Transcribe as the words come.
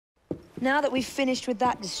Now that we've finished with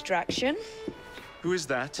that distraction... Who is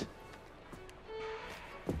that?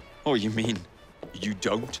 Oh, you mean you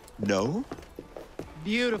don't know?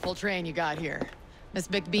 Beautiful train you got here. Miss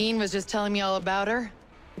McBean was just telling me all about her.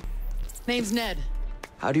 Name's Ned.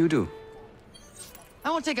 How do you do?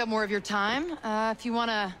 I won't take up more of your time. If you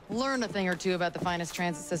want to learn a thing or two about the finest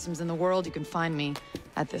transit systems in the world, you can find me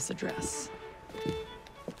at this address.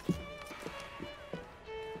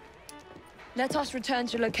 Let us return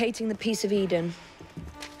to locating the Piece of Eden.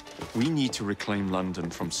 We need to reclaim London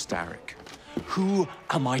from Starrick. Who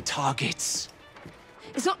are my targets?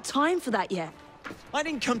 It's not time for that yet. I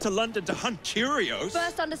didn't come to London to hunt curios.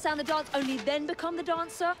 First understand the dance, only then become the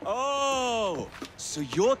dancer? Oh, so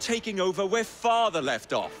you're taking over where Father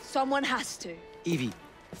left off. Someone has to. Evie,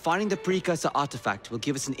 finding the precursor artifact will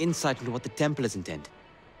give us an insight into what the Templars intend.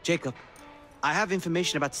 Jacob, I have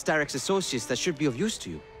information about Starrick's associates that should be of use to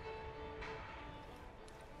you.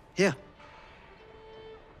 Here.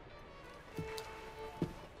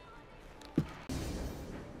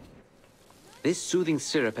 This soothing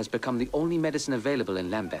syrup has become the only medicine available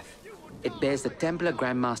in Lambeth. It bears the Templar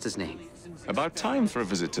Grandmaster's name. About time for a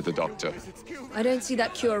visit to the doctor. I don't see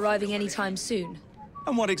that cure arriving anytime soon.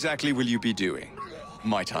 And what exactly will you be doing,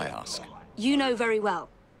 might I ask? You know very well.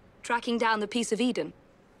 Tracking down the Piece of Eden.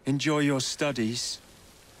 Enjoy your studies.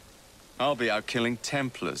 I'll be out killing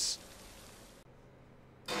Templars.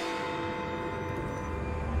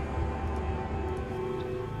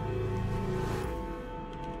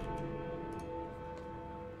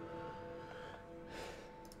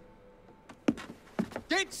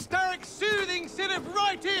 Get Starrick's soothing syrup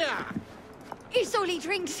right here! It's all he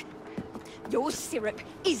drinks. Your syrup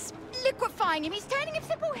is liquefying him. He's turning him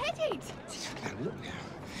simple-headed. Now, look now.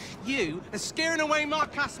 You are scaring away my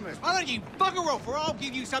customers. Why don't you bugger off, or I'll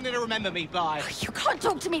give you something to remember me by. You can't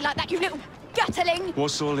talk to me like that, you little gutterling.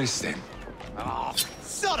 What's all this, then? Oh,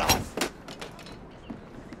 sod off!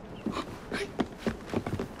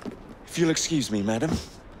 If you'll excuse me, madam.